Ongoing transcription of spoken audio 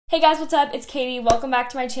Hey guys, what's up? It's Katie. Welcome back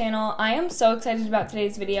to my channel. I am so excited about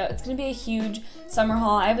today's video. It's going to be a huge summer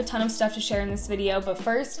haul. I have a ton of stuff to share in this video, but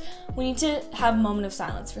first, we need to have a moment of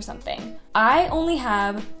silence for something. I only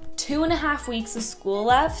have 2.5 weeks of school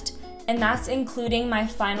left, and that's including my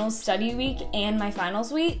finals study week and my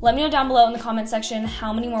finals week. Let me know down below in the comment section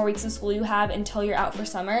how many more weeks of school you have until you're out for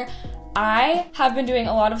summer. I have been doing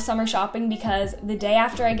a lot of summer shopping because the day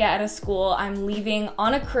after I get out of school, I'm leaving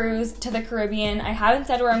on a cruise to the Caribbean. I haven't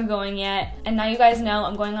said where I'm going yet, and now you guys know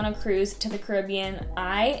I'm going on a cruise to the Caribbean.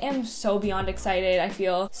 I am so beyond excited. I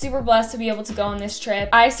feel super blessed to be able to go on this trip.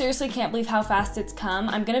 I seriously can't believe how fast it's come.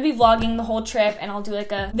 I'm gonna be vlogging the whole trip, and I'll do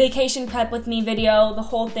like a vacation prep with me video, the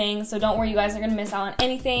whole thing, so don't worry, you guys are gonna miss out on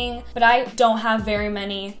anything. But I don't have very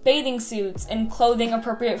many bathing suits and clothing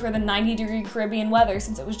appropriate for the 90-degree Caribbean weather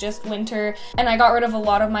since it was just winter, and I got rid of a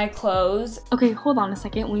lot of my clothes. Okay, hold on a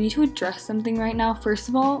second. We need to address something right now. First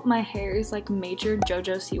of all, my hair is like major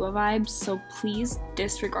JoJo Siwa vibes, so please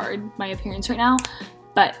disregard my appearance right now.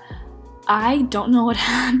 But I don't know what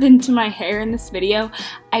happened to my hair in this video.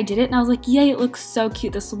 I did it and I was like, yay, it looks so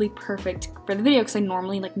cute. This will be perfect for the video because I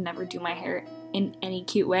normally like never do my hair in any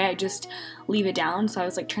cute way. I just leave it down. So I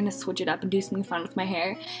was like trying to switch it up and do something fun with my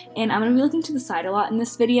hair. And I'm gonna be looking to the side a lot in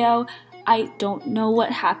this video. I don't know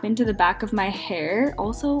what happened to the back of my hair.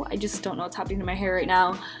 Also, I just don't know what's happening to my hair right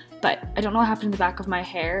now. But I don't know what happened to the back of my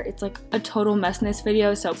hair. It's like a total mess in this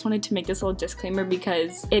video, so I just wanted to make this little disclaimer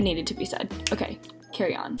because it needed to be said. Okay,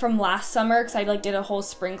 carry on. From last summer, because I like did a whole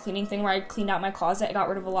spring cleaning thing where I cleaned out my closet, I got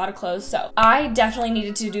rid of a lot of clothes, so I definitely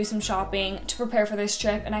needed to do some shopping to prepare for this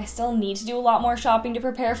trip, and I still need to do a lot more shopping to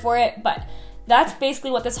prepare for it, but that's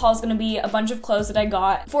basically what this haul is going to be, a bunch of clothes that I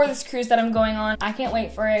got for this cruise that I'm going on. I can't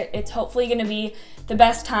wait for it. It's hopefully going to be the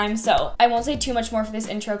best time, so I won't say too much more for this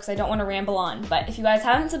intro because I don't want to ramble on, but if you guys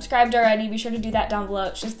haven't subscribed already, be sure to do that down below.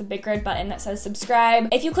 It's just the big red button that says subscribe.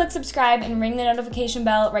 If you click subscribe and ring the notification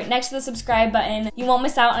bell right next to the subscribe button, you won't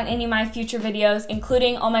miss out on any of my future videos,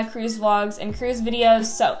 including all my cruise vlogs and cruise videos,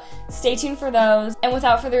 so stay tuned for those. And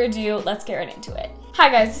without further ado, let's get right into it. Hi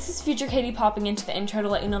guys, this is Future Katie popping into the intro to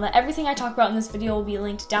let you know that everything I talk about in this video will be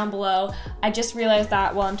linked down below. I just realized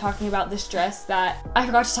that while I'm talking about this dress that I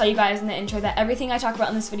forgot to tell you guys in the intro that everything I talk about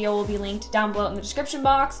in this video will be linked down below in the description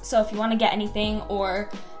box. So if you want to get anything or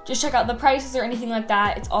just check out the prices or anything like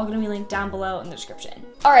that, it's all going to be linked down below in the description.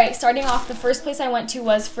 Alright, starting off, the first place I went to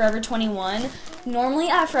was Forever 21. Normally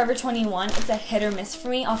at Forever 21, it's a hit or miss for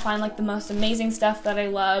me. I'll find like the most amazing stuff that I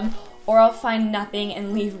love, or I'll find nothing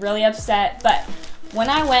and leave really upset, but when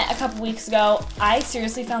I went a couple weeks ago, I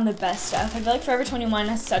seriously found the best stuff. I feel like Forever 21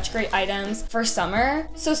 has such great items for summer.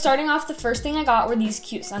 So starting off, the first thing I got were these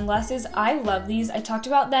cute sunglasses. I love these. I talked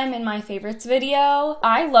about them in my favorites video.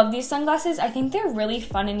 I love these sunglasses. I think they're really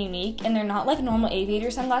fun and unique, and they're not like normal aviator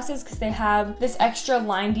sunglasses because they have this extra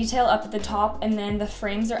line detail up at the top, and then the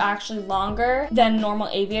frames are actually longer than normal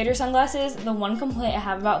aviator sunglasses. The one complaint I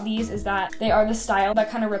have about these is that they are the style that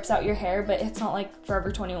kind of rips out your hair, but it's not like Forever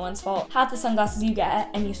 21's fault. Half the sunglasses you get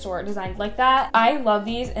any store designed like that. I love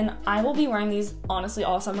these, and I will be wearing these honestly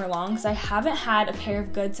all summer long because I haven't had a pair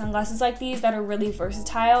of good sunglasses like these that are really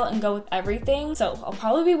versatile and go with everything. So I'll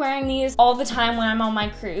probably be wearing these all the time when I'm on my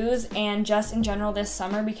cruise and just in general this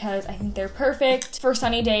summer because I think they're perfect for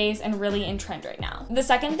sunny days and really in trend right now. The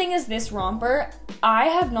second thing is this romper. I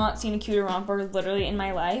have not seen a cuter romper literally in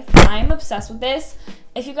my life. I'm obsessed with this.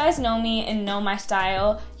 If you guys know me and know my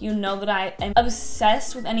style, you know that I am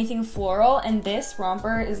obsessed with anything floral, and this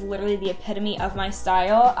romper is literally the epitome of my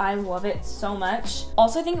style. I love it so much.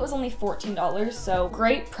 Also, I think it was only $14, so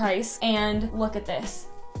great price, and look at this.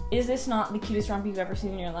 Is this not the cutest romper you've ever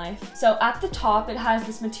seen in your life? So at the top, it has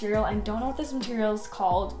this material. I don't know what this material is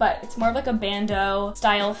called, but it's more of like a bandeau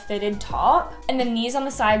style fitted top. And the knees on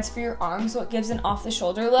the sides for your arms, so it gives an off the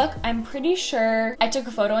shoulder look. I'm pretty sure I took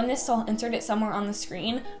a photo in this, so I'll insert it somewhere on the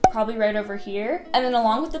screen, probably right over here. And then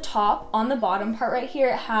along with the top, on the bottom part right here,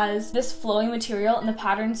 it has this flowy material, and the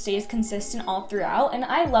pattern stays consistent all throughout. And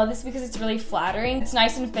I love this because it's really flattering. It's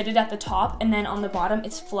nice and fitted at the top, and then on the bottom,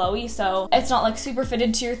 it's flowy, so it's not like super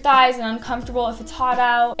fitted to your thighs and uncomfortable if it's hot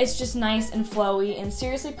out. It's just nice and flowy and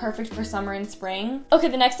seriously perfect for summer and spring. Okay,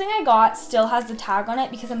 the next thing I got still has the tag on it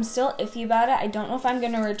because I'm still iffy about it. I don't know if I'm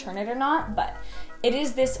gonna return it or not, but it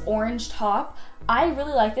is this orange top. I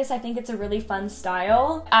really like this. I think it's a really fun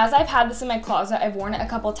style. As I've had this in my closet, I've worn it a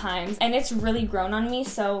couple times and it's really grown on me,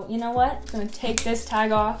 so you know what? I'm gonna take this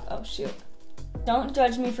tag off. Oh shoot. Don't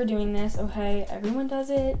judge me for doing this, okay? Everyone does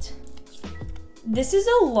it. This is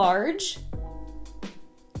a large.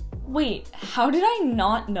 Wait, how did I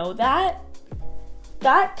not know that?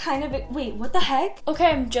 that kind of, wait, what the heck? Okay,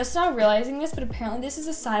 I'm just now realizing this, but apparently this is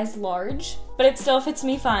a size large, but it still fits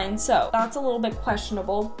me fine, so that's a little bit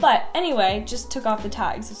questionable. But anyway, just took off the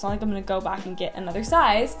tag, so it's not like I'm gonna go back and get another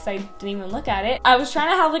size, because I didn't even look at it. I was trying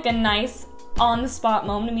to have like a nice on the spot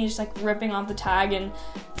moment of me just like ripping off the tag and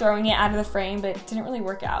throwing it out of the frame, but it didn't really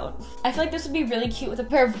work out. I feel like this would be really cute with a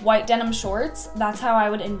pair of white denim shorts. That's how I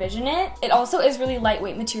would envision it. It also is really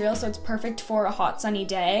lightweight material, so it's perfect for a hot sunny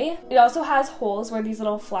day. It also has holes where these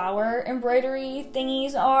little flower embroidery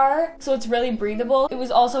thingies are, so it's really breathable. It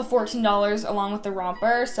was also $14 along with the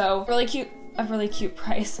romper, so really cute, a really cute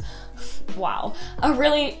price. Wow, a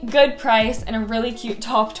really good price and a really cute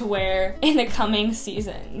top to wear in the coming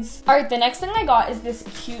seasons. All right, the next thing I got is this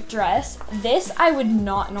cute dress. This I would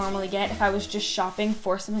not normally get if I was just shopping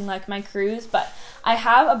for something like my cruise, but I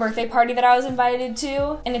have a birthday party that I was invited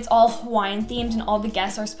to, and it's all Hawaiian themed, and all the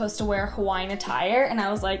guests are supposed to wear Hawaiian attire, and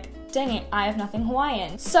I was like, dang it, I have nothing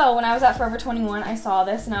Hawaiian. So when I was at Forever 21, I saw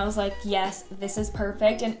this and I was like, yes, this is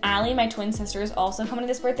perfect. And Allie, my twin sister, is also coming to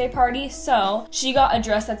this birthday party, so she got a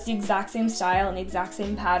dress that's the exact same style and the exact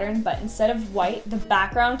same pattern, but instead of white, the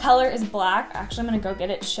background color is black. Actually, I'm gonna go get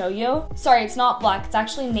it to show you. Sorry, it's not black, it's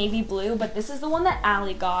actually navy blue, but this is the one that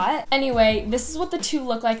Allie got. Anyway, this is what the two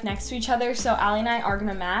look like next to each other, so Allie and I are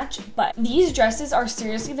gonna match, but these dresses are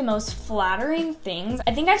seriously the most flattering things.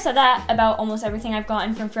 I think I've said that about almost everything I've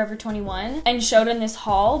gotten from Forever 21 and showed in this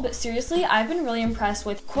haul, but seriously, I've been really impressed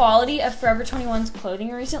with quality of Forever 21's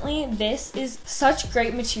clothing recently. This is such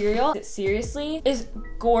great material. It seriously is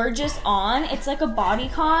gorgeous on. It's like a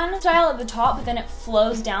bodycon style at the top, but then it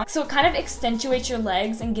flows down, so it kind of accentuates your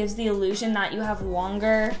legs and gives the illusion that you have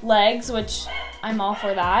longer legs, which I'm all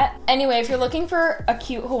for that. Anyway, if you're looking for a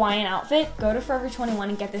cute Hawaiian outfit, go to Forever 21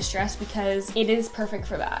 and get this dress because it is perfect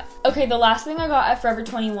for that. Okay, the last thing I got at Forever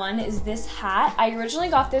 21 is this hat. I originally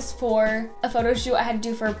got this for a photo shoot I had to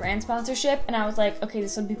do for a brand sponsorship, and I was like, okay,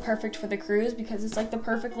 this would be perfect for the cruise because it's like the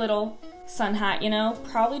perfect little sun hat, you know?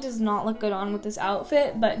 Probably does not look good on with this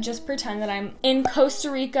outfit, but just pretend that I'm in Costa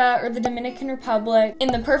Rica or the Dominican Republic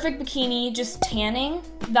in the perfect bikini, just tanning.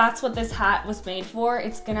 That's what this hat was made for.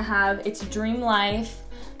 It's gonna have its dream life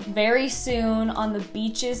very soon on the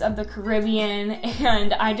beaches of the Caribbean,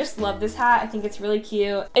 and I just love this hat. I think it's really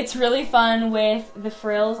cute. It's really fun with the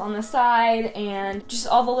frills on the side and just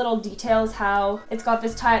all the little details, how it's got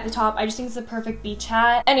this tie at the top. I just think it's a perfect beach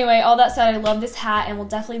hat. Anyway, all that said, I love this hat and will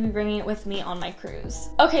definitely be bringing it with me on my cruise.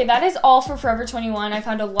 Okay, that is all for Forever 21. I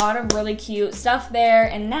found a lot of really cute stuff there,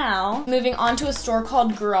 and now moving on to a store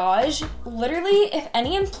called Garage. Literally, if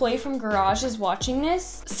any employee from Garage is watching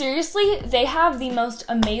this, seriously, they have the most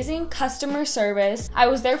amazing customer service. I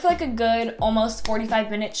was there for like a good almost 45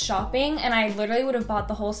 minutes shopping, and I literally would have bought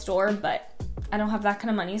the whole store, but I don't have that kind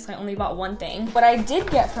of money, so I only bought one thing. What I did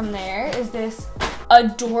get from there is this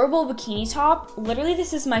adorable bikini top. Literally,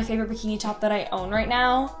 this is my favorite bikini top that I own right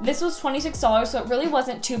now. This was $26, so it really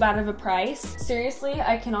wasn't too bad of a price. Seriously,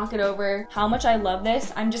 I cannot get over how much I love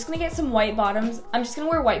this. I'm just gonna get some white bottoms. I'm just gonna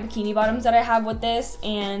wear white bikini bottoms that I have with this,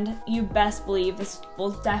 and you best believe this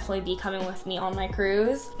will definitely be coming with me on my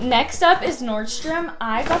cruise. Next up is Nordstrom.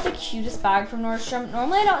 I got the cutest bag from Nordstrom.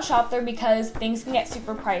 Normally, I don't shop there because things can get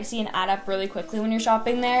super pricey and add up really quickly when you're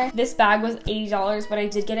shopping there. This bag was $80, but I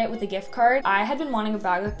did get it with a gift card. I had been wanting a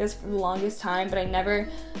bag like this for the longest time, but I never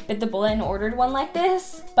bit the bullet and ordered one like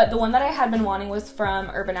this. But the one that I had been wanting was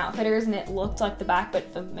from Urban Outfitters, and it looked like the back,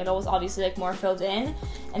 but the middle was obviously like more filled in.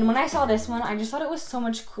 And when I saw this one, I just thought it was so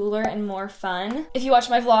much cooler and more fun. If you watch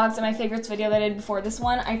my vlogs and my favorites video that I did before this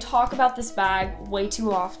one, I talk about this bag way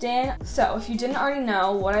too often. So if you didn't already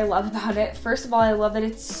know what I love about it, first of all, I love that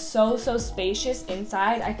it's so spacious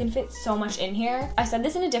inside. I can fit so much in here. I said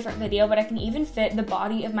this in a different video, but I can even fit the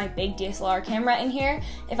body of my big DSLR camera in here.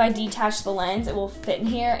 If I detach the lens, it will fit in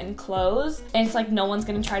here and close. And it's like no one's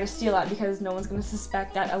gonna try to steal it because no one's gonna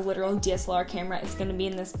suspect that a literal DSLR camera is gonna be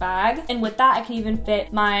in this bag. And with that, I can even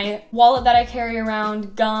fit my wallet that I carry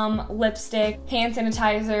around, gum, lipstick, hand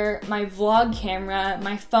sanitizer, my vlog camera,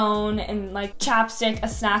 my phone, and like chapstick, a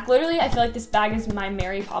snack. Literally, I feel like this bag is my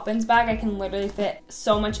Mary Poppins bag. I can literally fit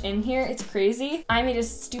so much in here. It's crazy. I made a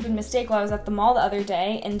stupid mistake while I was at the mall the other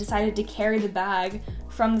day and decided to carry the bag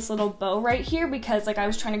from this little bow right here because like I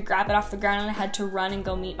was trying to grab it off the ground and I had to run and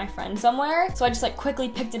go meet my friend somewhere. So I just like quickly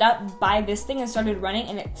picked it up by this thing and started running,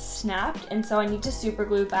 and it snapped, and so I need to super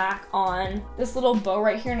glue back on this little bow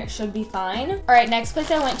right here and it should be fine. All right, next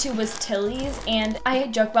place I went to was Tilly's, and I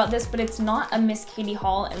joke about this, but it's not a MissKatie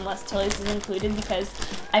haul unless Tilly's is included because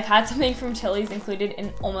I've had something from Tilly's included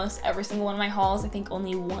in almost every single one of my hauls. I think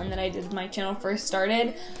only one that I did when my channel first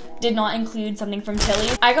started did not include something from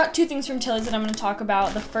Tilly's. I got two things from Tilly's that I'm going to talk about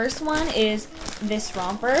The first one is this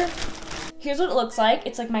romper. Here's what it looks like.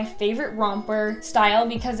 It's like my favorite romper style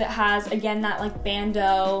because it has, again, that like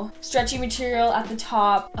bandeau, stretchy material at the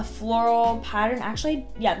top, a floral pattern. Actually,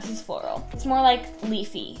 yeah, this is floral. It's more like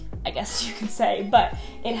leafy, I guess you could say, but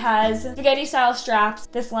it has spaghetti style straps,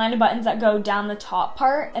 this line of buttons that go down the top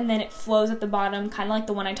part, and then it flows at the bottom, kind of like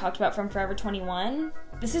the one I talked about from Forever 21.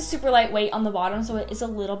 This is super lightweight on the bottom, so it is a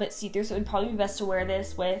little bit see-through, so it would probably be best to wear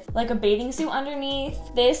this with like a bathing suit underneath.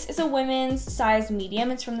 This is a women's size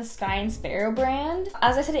medium. It's from the Sky and Sparrow brand.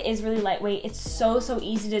 As I said, it is really lightweight. It's so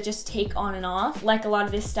easy to just take on and off. Like a lot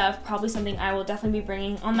of this stuff, probably something I will definitely be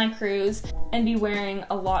bringing on my cruise and be wearing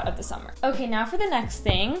a lot of the summer. Okay, now for the next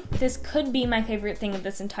thing. This could be my favorite thing of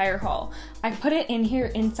this entire haul. I put it in here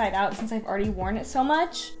inside out since I've already worn it so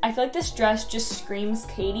much. I feel like this dress just screams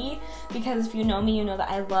Katie, because if you know me, you know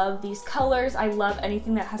that I love these colors. I love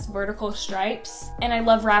anything that has vertical stripes, and I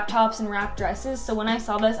love wrap tops and wrap dresses. So when I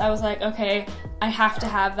saw this, I was like, okay, I have to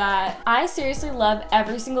have that. I seriously love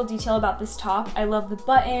every single detail about this top. I love the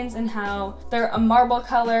buttons and how they're a marble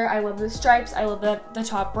color. I love the stripes. I love the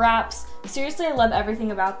top wraps. Seriously, I love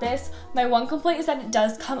everything about this. My one complaint is that it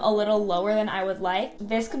does come a little lower than I would like.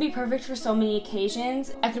 This could be perfect for so many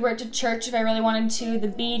occasions. I could wear it to church if I really wanted to, the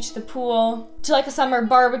beach, the pool, to like a summer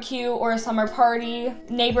barbecue or a summer party,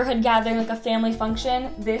 neighborhood gathering, like a family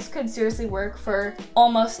function. This could seriously work for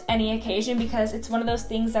almost any occasion because it's one of those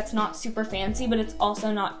things that's not super fancy, but it's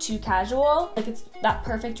also not too casual. Like it's that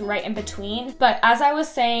perfect right in between. But as I was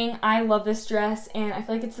saying, I love this dress and I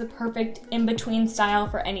feel like it's the perfect in-between style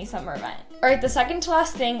for any summer event. Alright, the second to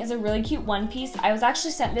last thing is a really cute one piece. I was actually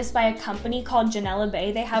sent this by a company called Janela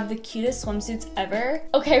Bay. They have the cutest swimsuits ever.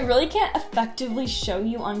 Okay, I really can't effectively show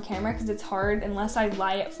you on camera because it's hard unless I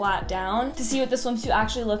lie it flat down to see what the swimsuit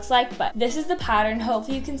actually looks like, but this is the pattern.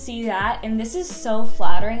 Hopefully you can see that, and this is so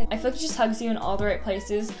flattering. I feel like it just hugs you in all the right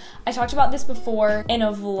places. I talked about this before in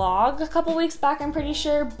a vlog a couple weeks back, I'm pretty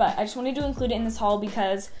sure, but I just wanted to include it in this haul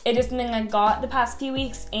because it is something I got the past few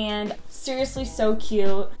weeks and seriously so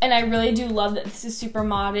cute, and I really do love that this is super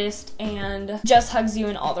modest and just hugs you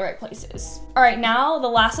in all the right places. Alright, now the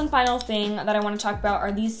last and final thing that I want to talk about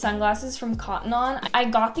are these sunglasses from Cotton On. I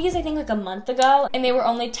got these I think like a month ago and they were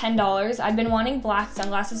only $10. I've been wanting black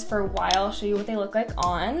sunglasses for a while. I'll show you what they look like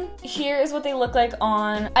on. Here is what they look like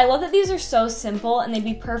on. I love that these are so simple and they'd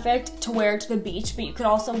be perfect to wear to the beach, but you could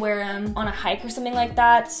also wear them on a hike or something like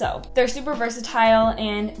that. So they're super versatile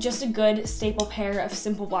and just a good staple pair of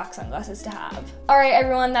simple black sunglasses to have. Alright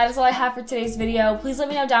everyone, that is all I have for today's video. Please let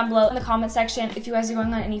me know down below in the comment section if you guys are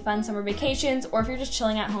going on any fun summer vacations or if you're just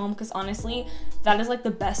chilling at home, because honestly, that is like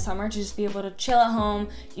the best summer, to just be able to chill at home.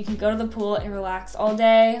 You can go to the pool and relax all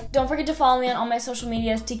day. Don't forget to follow me on all my social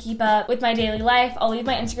medias to keep up with my daily life. I'll leave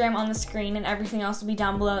my Instagram on the screen and everything else will be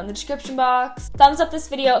down below in the description box. Thumbs up this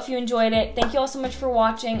video if you enjoyed it. Thank you all so much for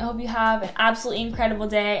watching. I hope you have an absolutely incredible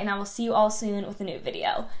day and I will see you all soon with a new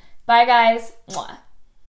video. Bye guys. Mwah.